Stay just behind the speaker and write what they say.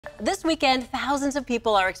This weekend, thousands of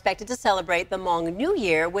people are expected to celebrate the Hmong New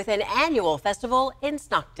Year with an annual festival in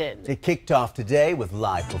Stockton. It kicked off today with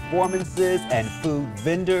live performances and food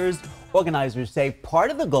vendors. Organizers say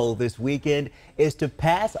part of the goal this weekend is to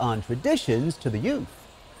pass on traditions to the youth.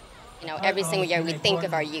 Every single year we think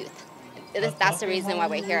of our youth. That's the reason why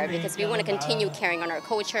we're here, because we want to continue carrying on our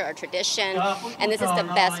culture, our tradition, and this is the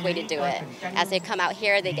best way to do it. As they come out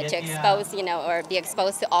here, they get to expose, or be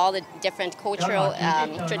exposed to all the different cultural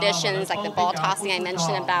traditions, like the ball tossing I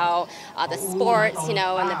mentioned about, the sports, in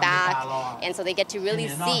the back, and so they get to really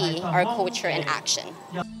see our culture in action.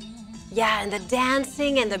 Yeah, and the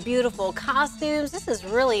dancing and the beautiful costumes. This is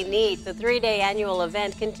really neat. The 3-day annual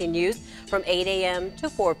event continues from 8 a.m. to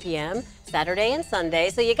 4 p.m. Saturday and Sunday.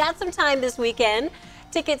 So you got some time this weekend.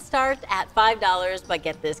 Tickets start at $5, but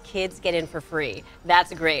get this, kids get in for free.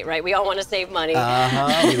 That's great, right? We all want to save money.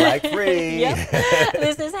 We like free. Yep.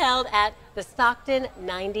 This is held at the Stockton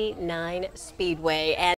 99 Speedway.